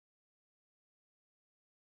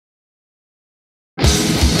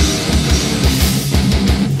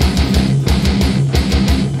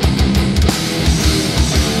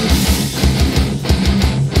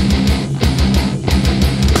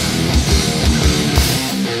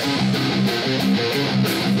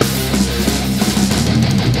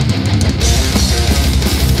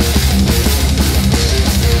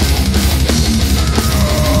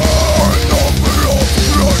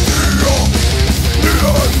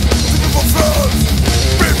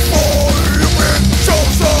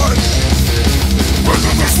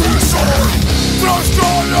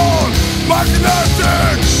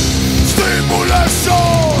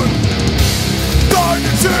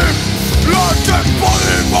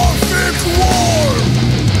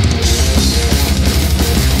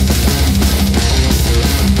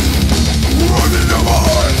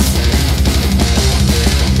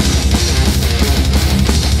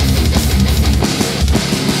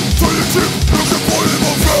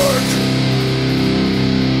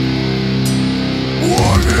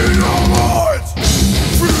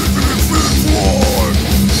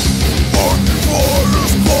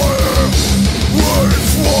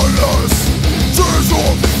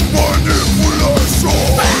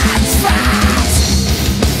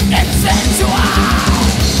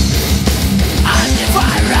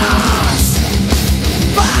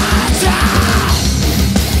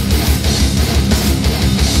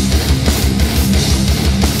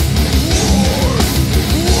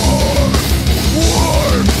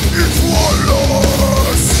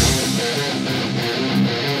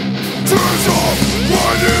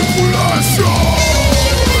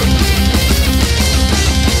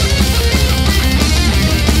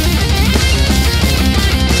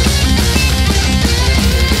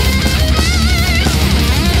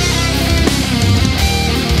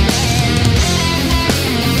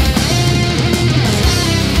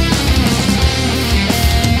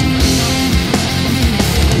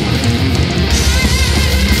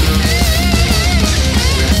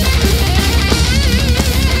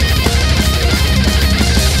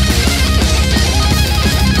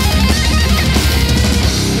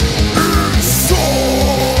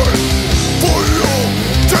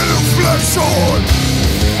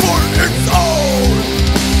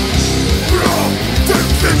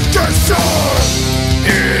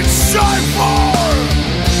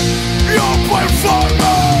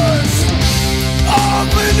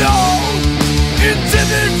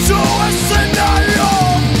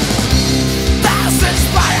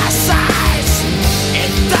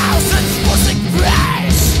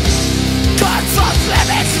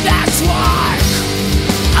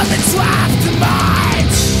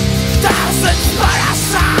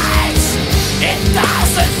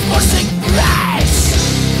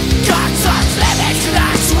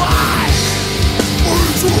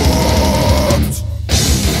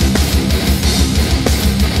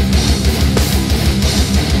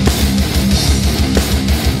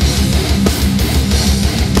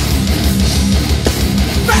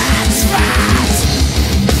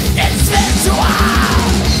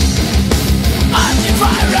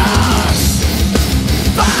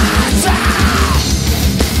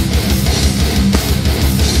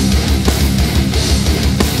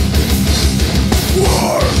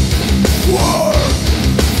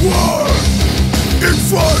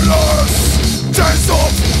sensualness, days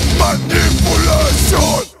of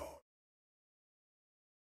manipulation.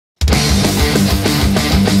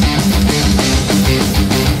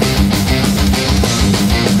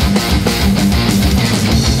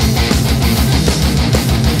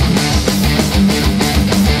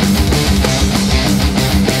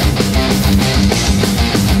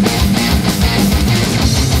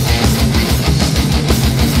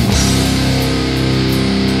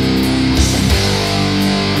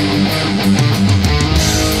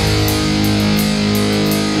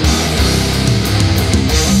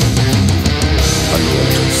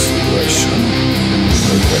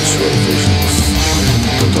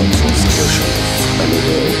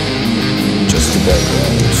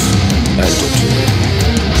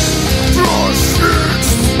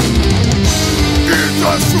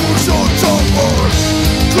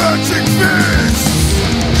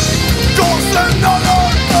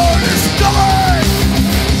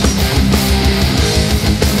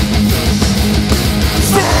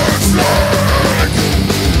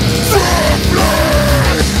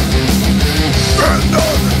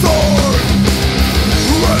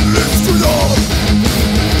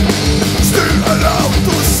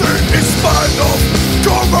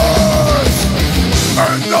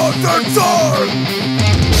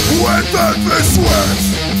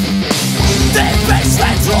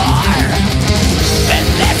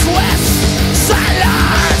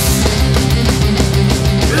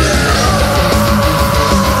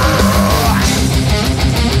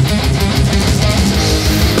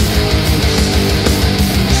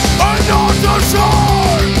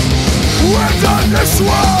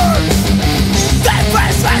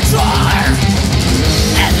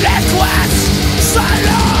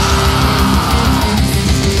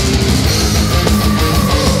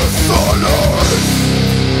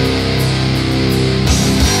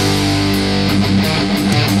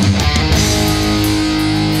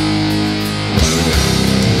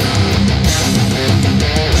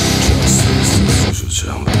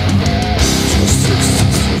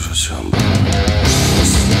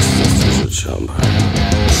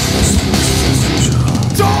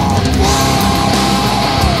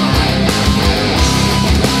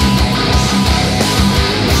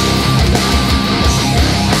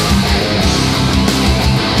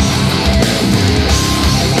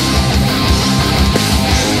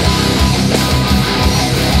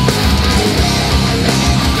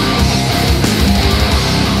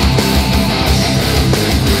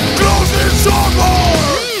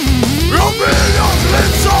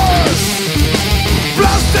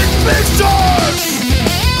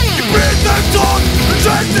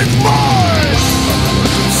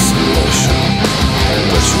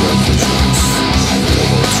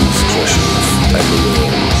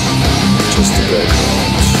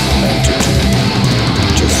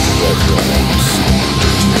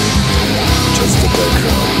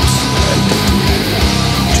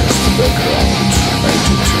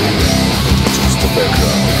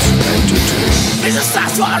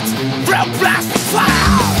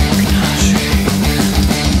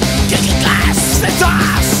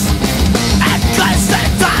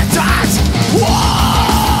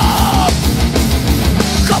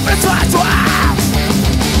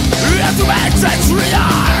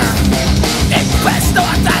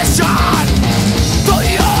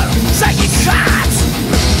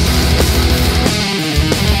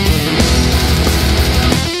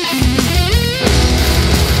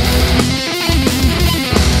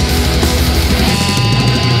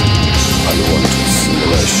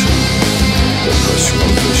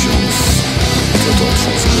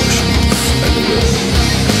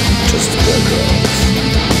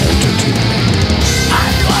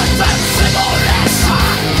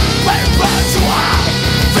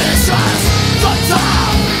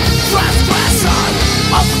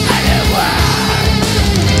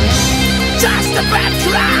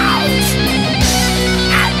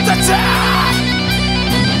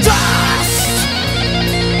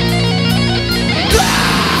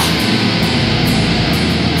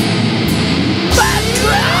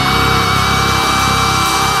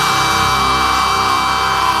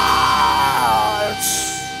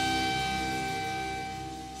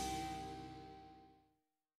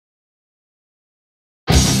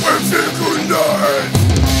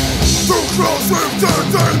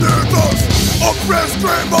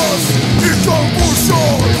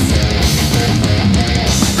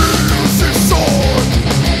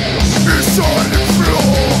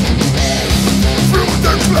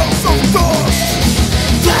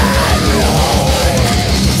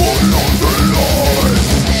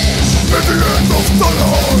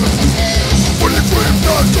 When the grim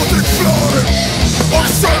narcotic fly of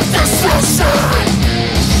self-destruction.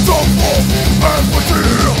 Dump of empathy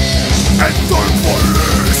and don't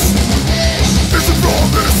police is a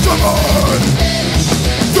promise command.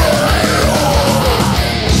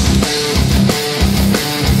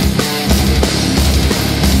 Self-destruction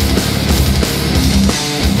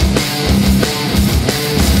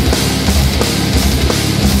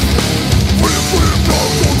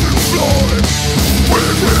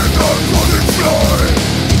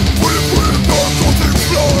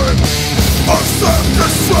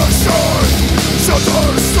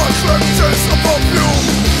shatters reflections of Opium.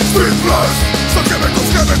 Speedless, some chemicals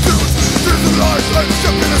chemicals. There's a light and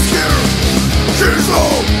happiness here. Here's no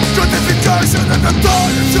gratification and the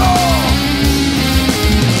danger.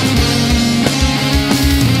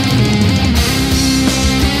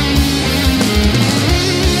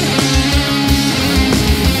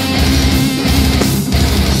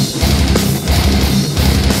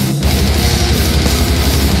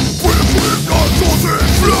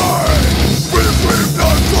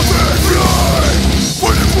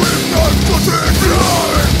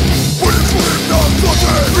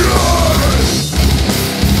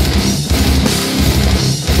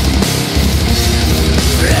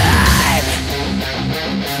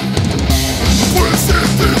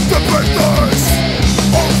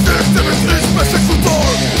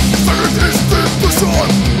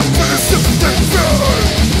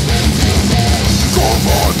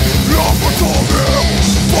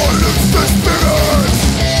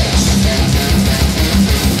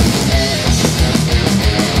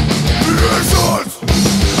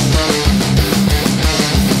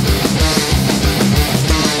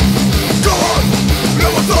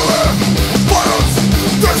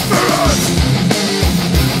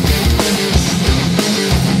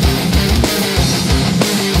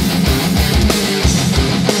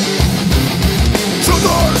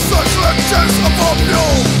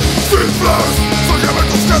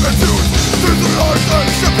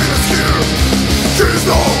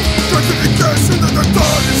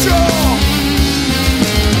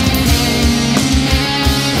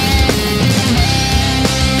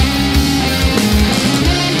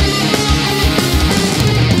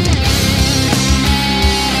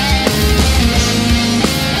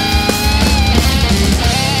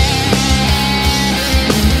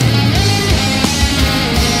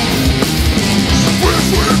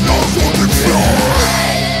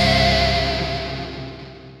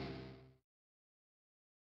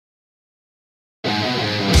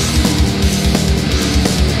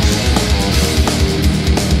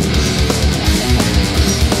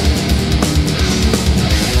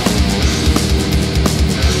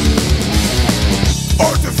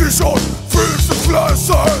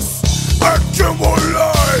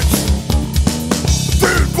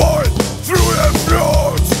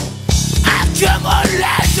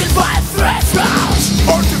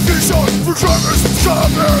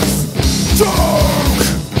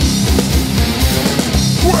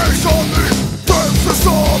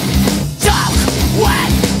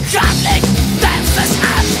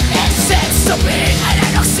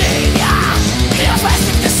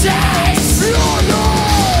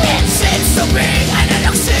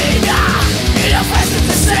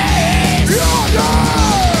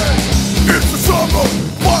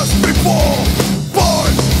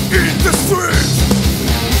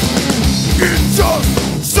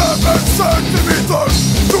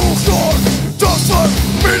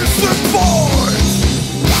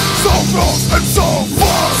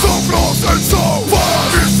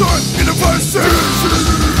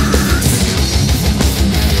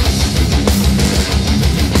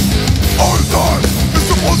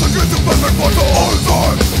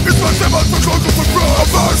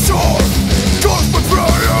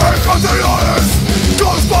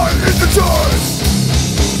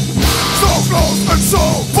 So close and so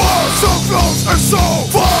far, so close and so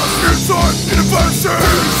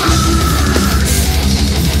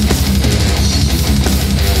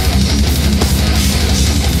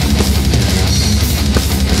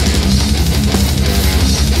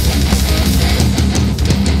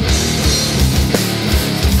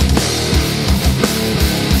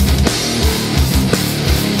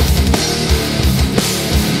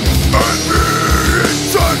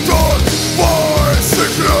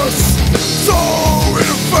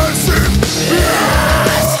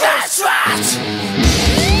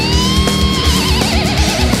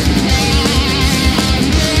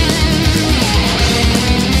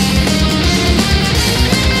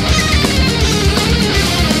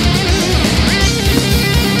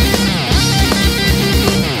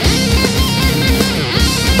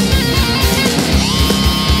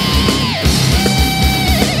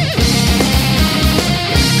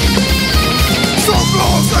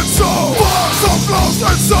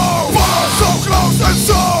close and so far, so close and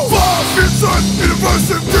so far. It's an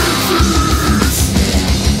universal disease.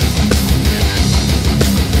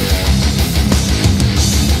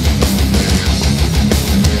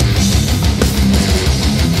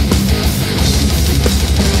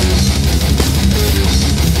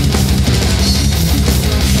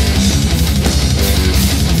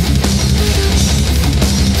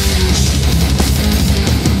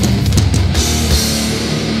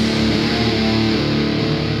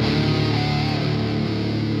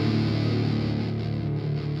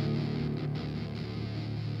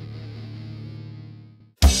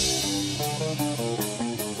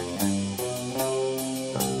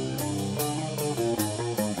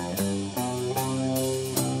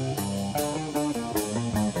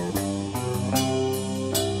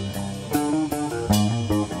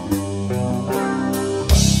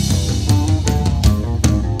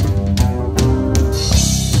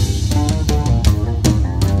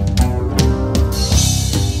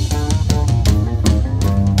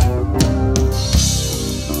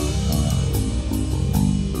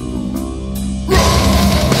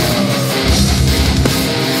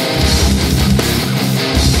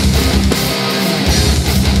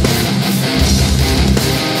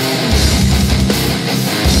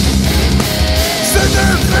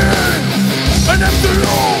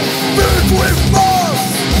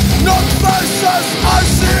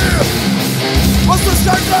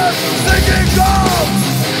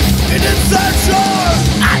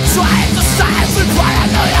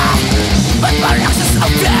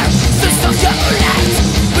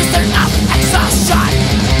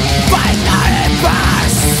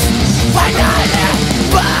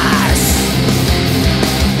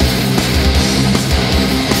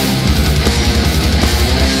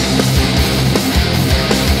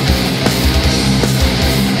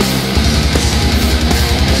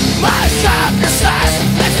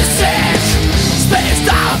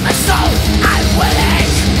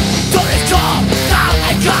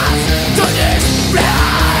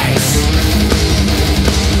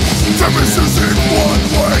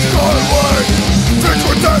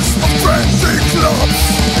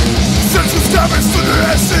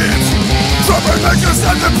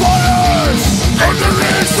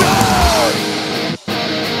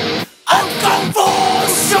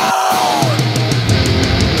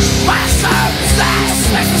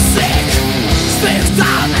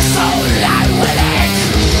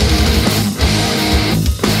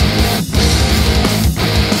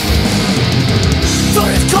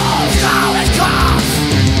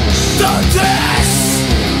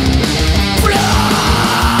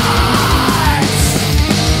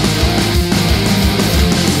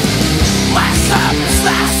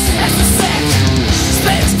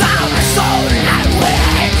 Soul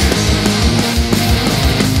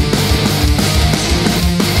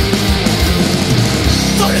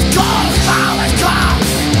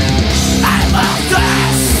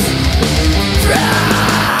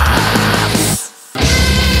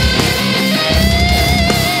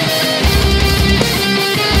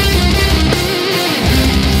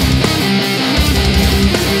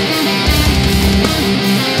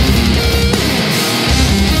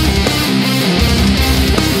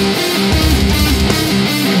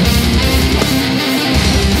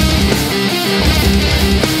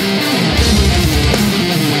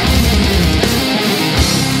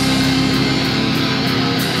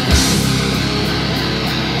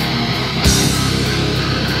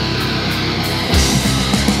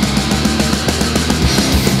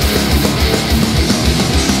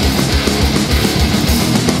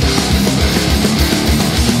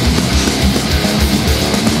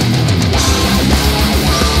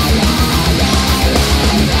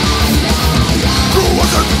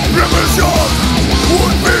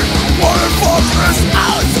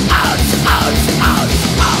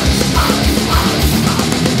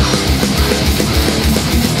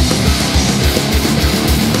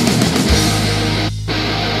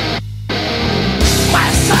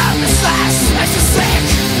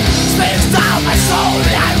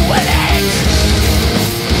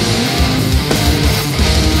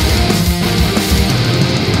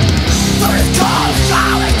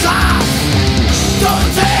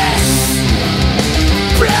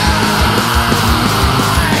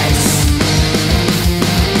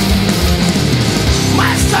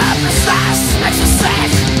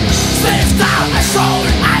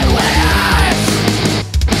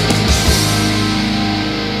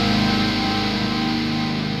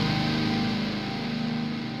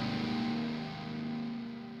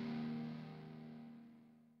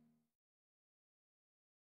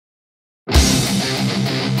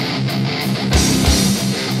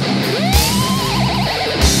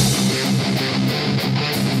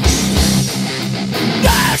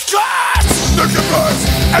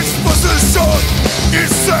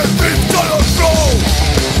Insane internal flow.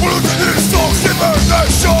 Polluted is no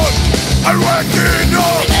hibernation. And waking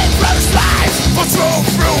up control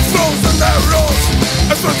through flows and arrows.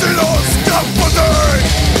 Espantinos company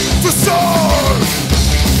to serve.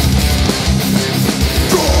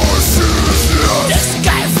 Consciousness. This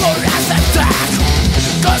game for us attack.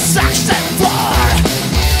 Construction for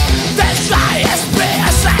the highest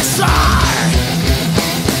predecessor.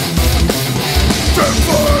 The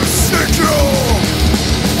first signal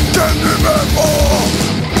can remember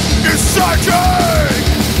is psychic.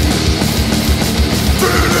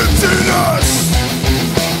 Trinitinous.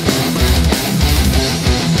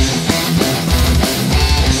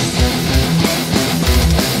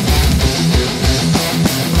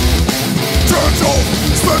 Turns off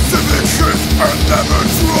specific shit and never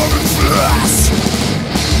driven flash.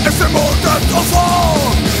 It's the more than of all.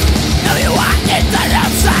 Now you want it to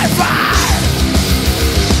observer.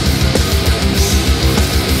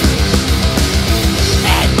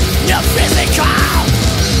 In your physical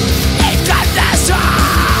incarnation.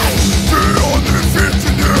 Beyond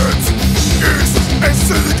infinite is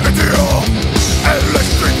aesthetic idea.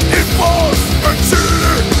 Electric impulse and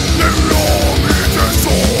chilling neurometer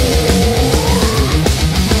soul.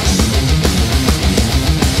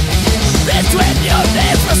 Between your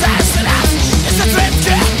neighbors and us is a dream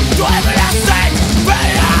key to everlasting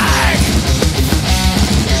being.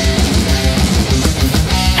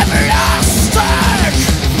 Everlasting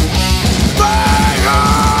being.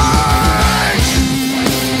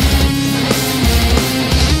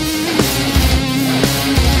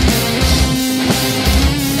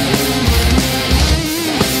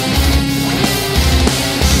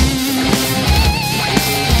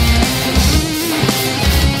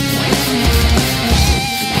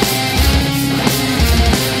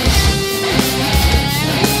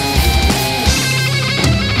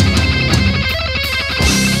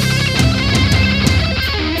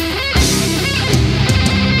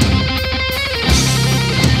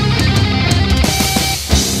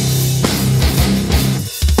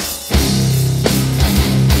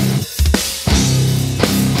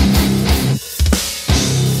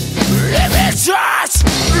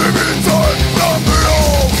 Limited number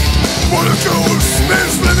of molecules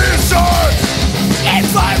means limited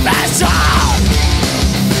Information.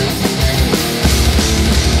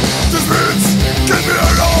 This means can be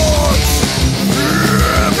a lot.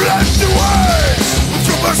 Plenty ways.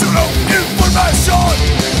 Conversion of information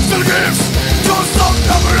still gives constant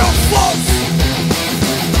number of faults.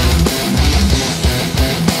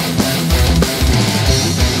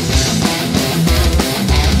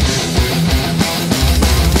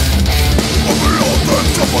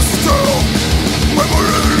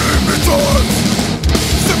 Memory limited.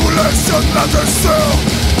 Simulation another cell.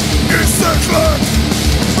 Insect-like.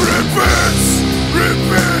 Repeats.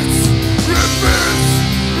 Repeats. Repeats.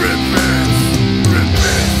 Repeats.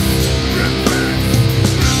 Repeats. Repeats.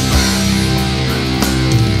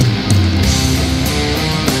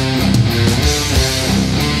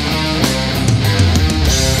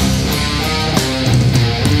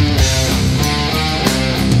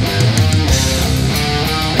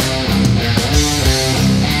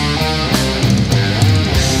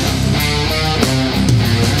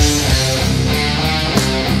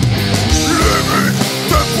 Living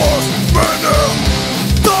the past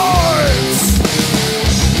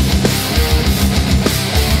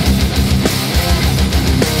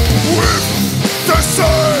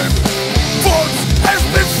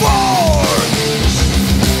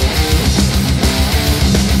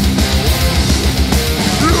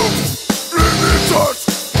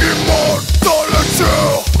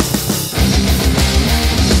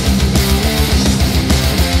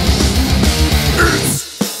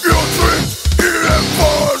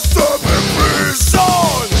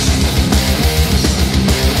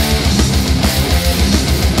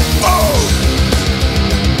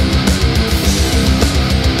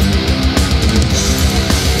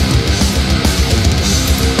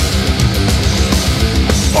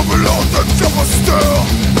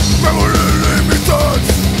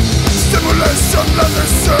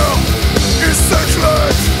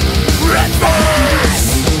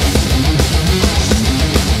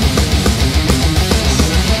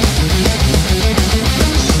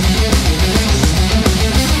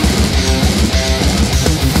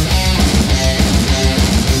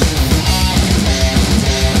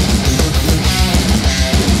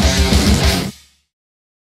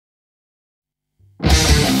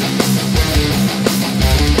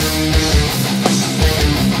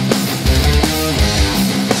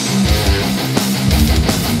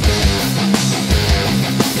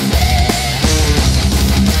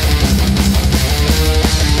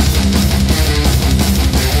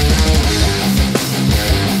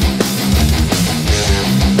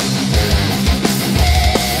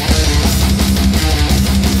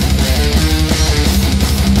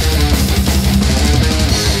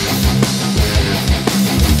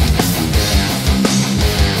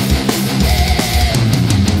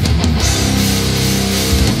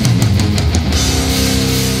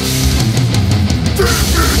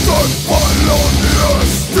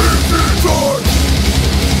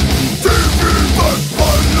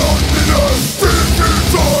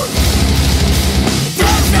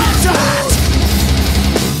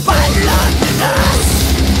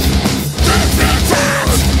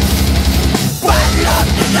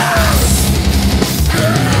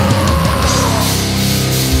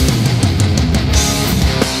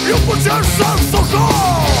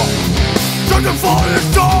falling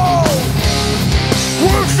down.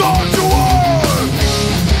 We're not to war.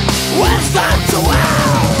 We're not to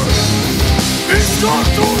war. It's not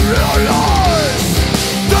to realize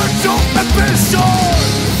that your ambition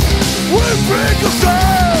will bring us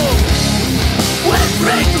down. We'll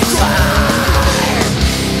bring the fire.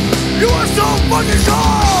 You are so fucking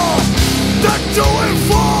sure that you will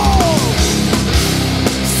fall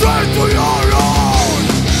straight to your own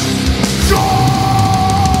shore.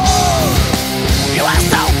 You are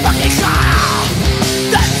so fucking sure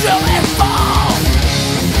that you will fall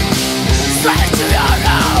straight to your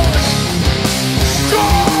own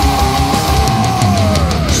shore.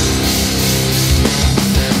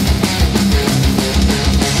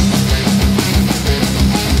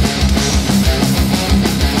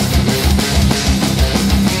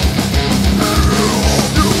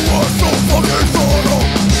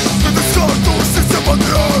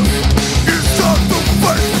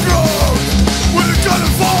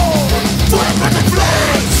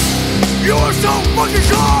 You are so fucking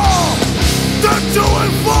sure that you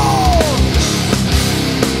will fall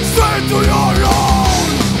straight to your own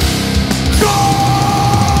shore.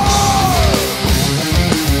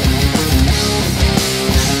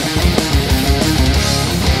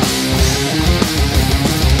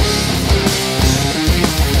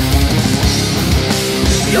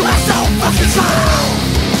 You are so fucking sure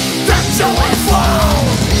that you will fall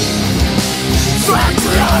straight to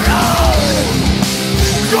your own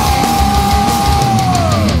shore.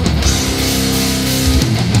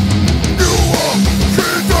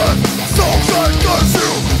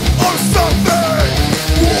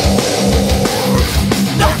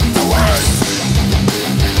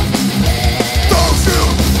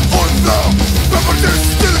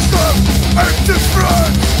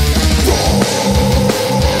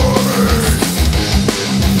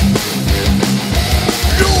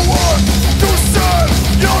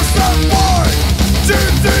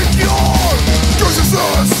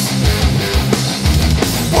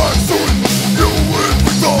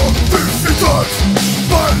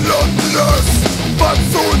 But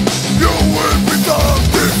soon you will be done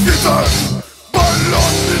defeated by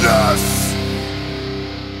loneliness.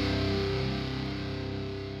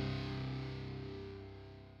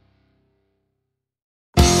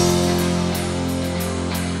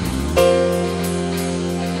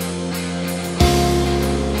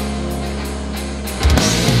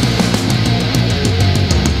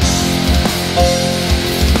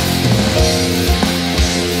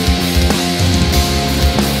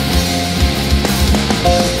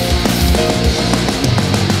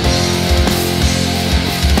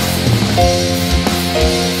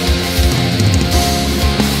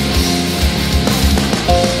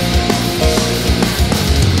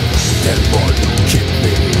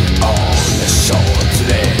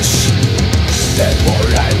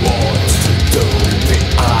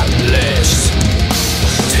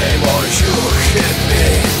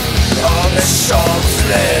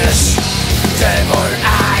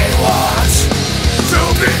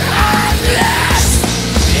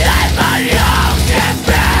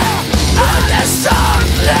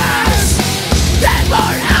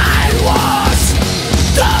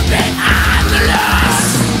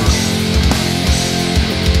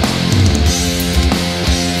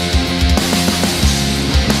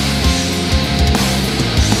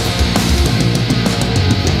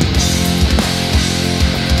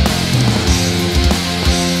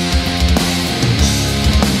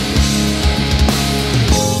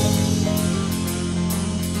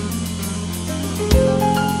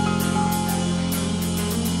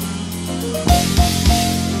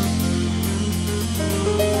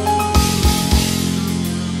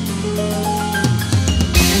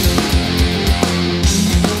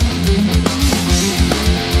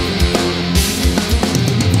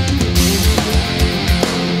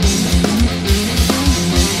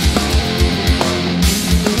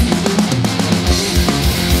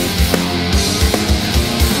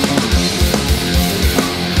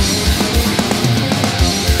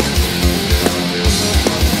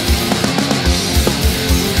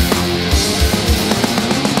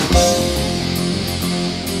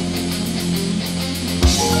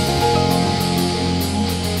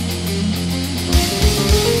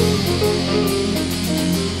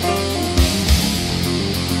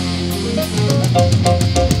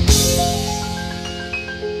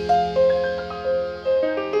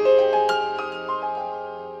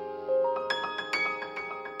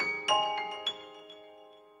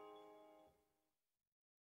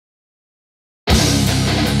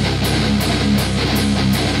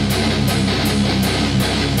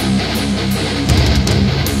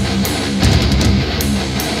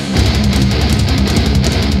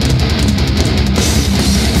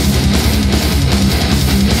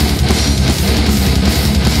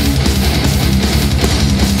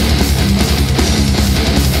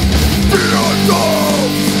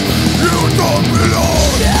 don't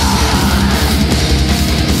belong.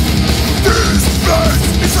 This place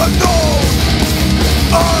is unknown.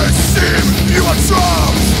 I seem you are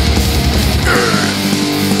trapped in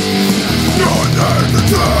your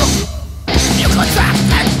negative. You contract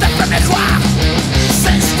and the miroir.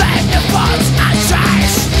 Since then your bones are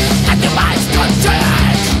changed, and your mind's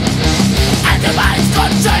contained, and your mind's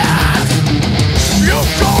contained.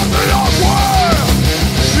 You've gone the long way,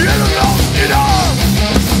 you're not enough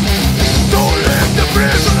to leave the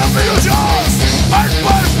prison of illusions and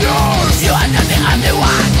perfumes. You are not the only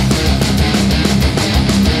one,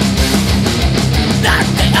 not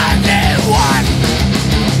the only one.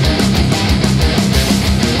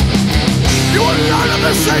 You are none of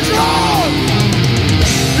the same wrong.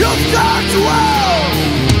 You've got well.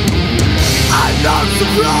 I'm not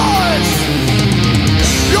surprised.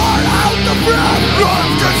 You're out of breath. Run,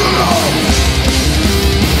 get along.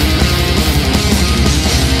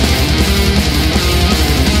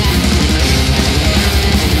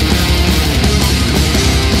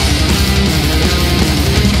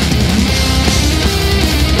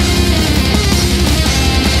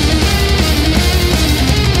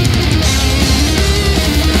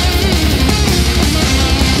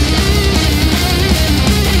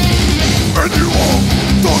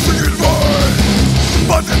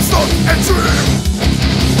 But it's not a dream.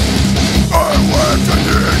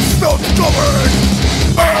 Awakening's not coming.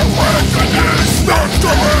 Awakening's not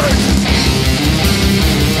coming.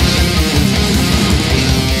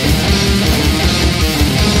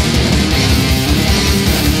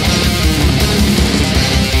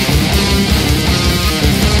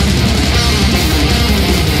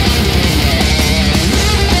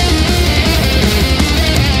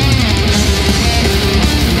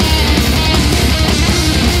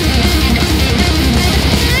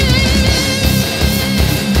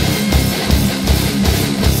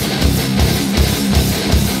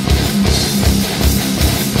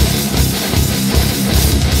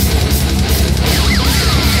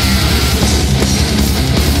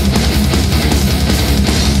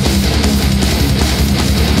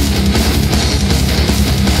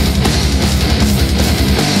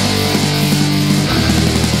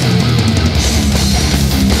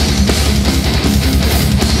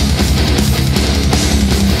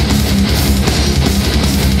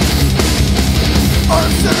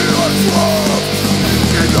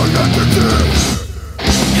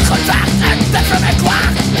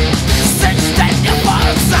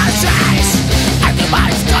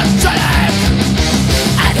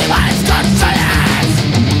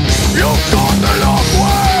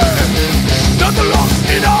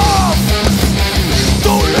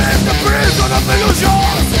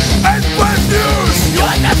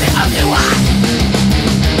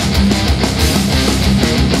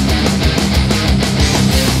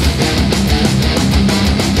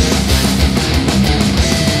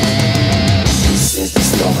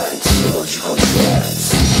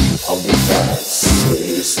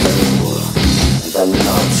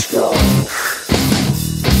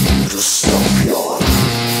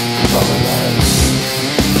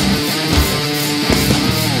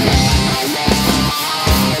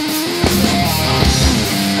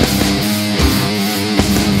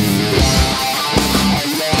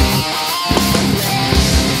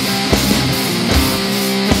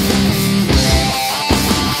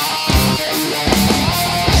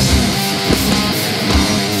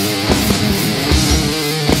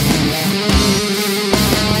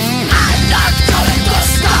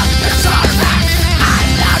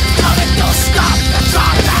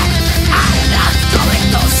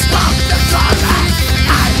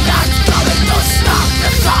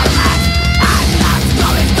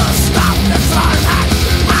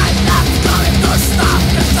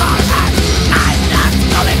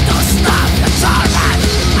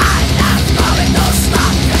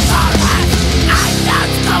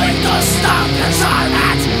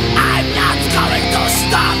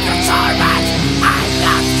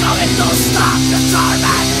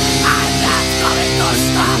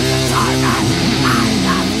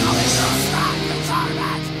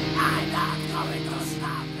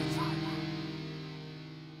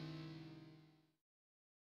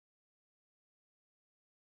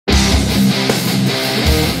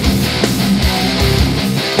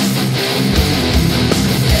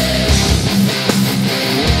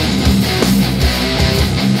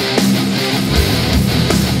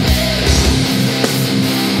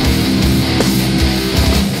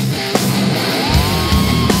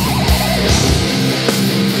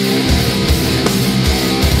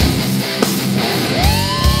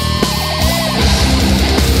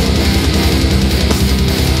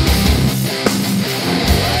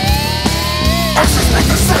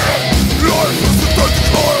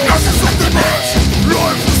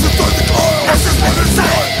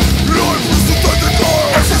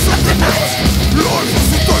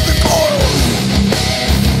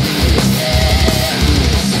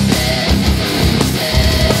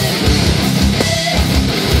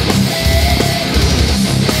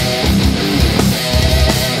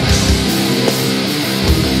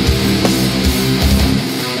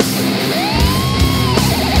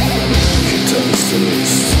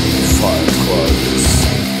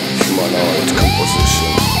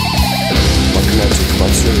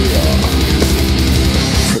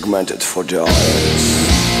 fragmented for the eyes.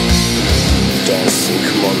 Dancing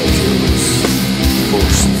molecules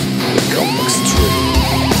pushed the complex tree.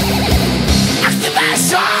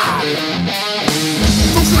 Activation!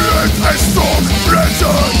 To create a strong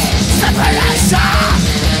regent. Separation!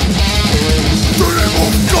 To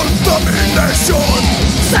remove contamination.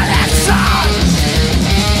 Selection!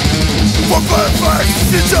 For perfect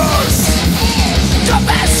features.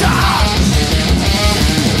 Convention!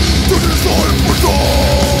 To dissolve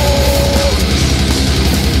without.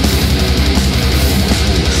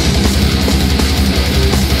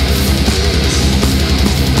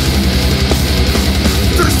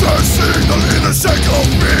 Distancing the inner cycle of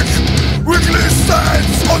weak. Weakly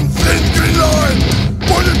stands on thin green line.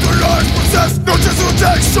 Pointing to life possessed, not just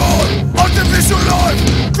rejection. Artificial life,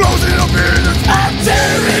 closing up in its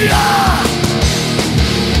Bacteria!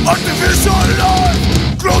 artificial life,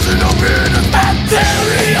 closing up in its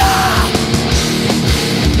Bacteria!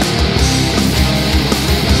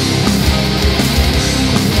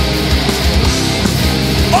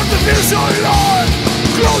 artificial life,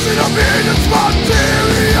 closing up in its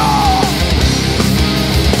bacteria.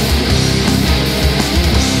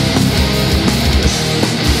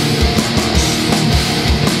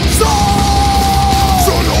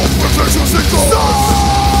 Solo perfection seekers.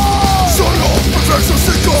 Solo perfection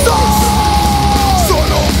seekers.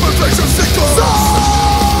 Solo perfection seekers.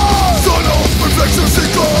 Solo perfection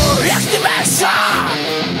seekers. Activation!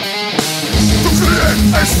 To create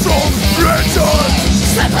a strong regent.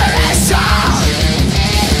 Separation!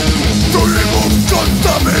 To remove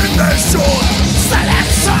contamination.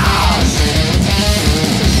 Selection!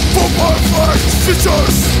 For perfect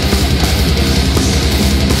features.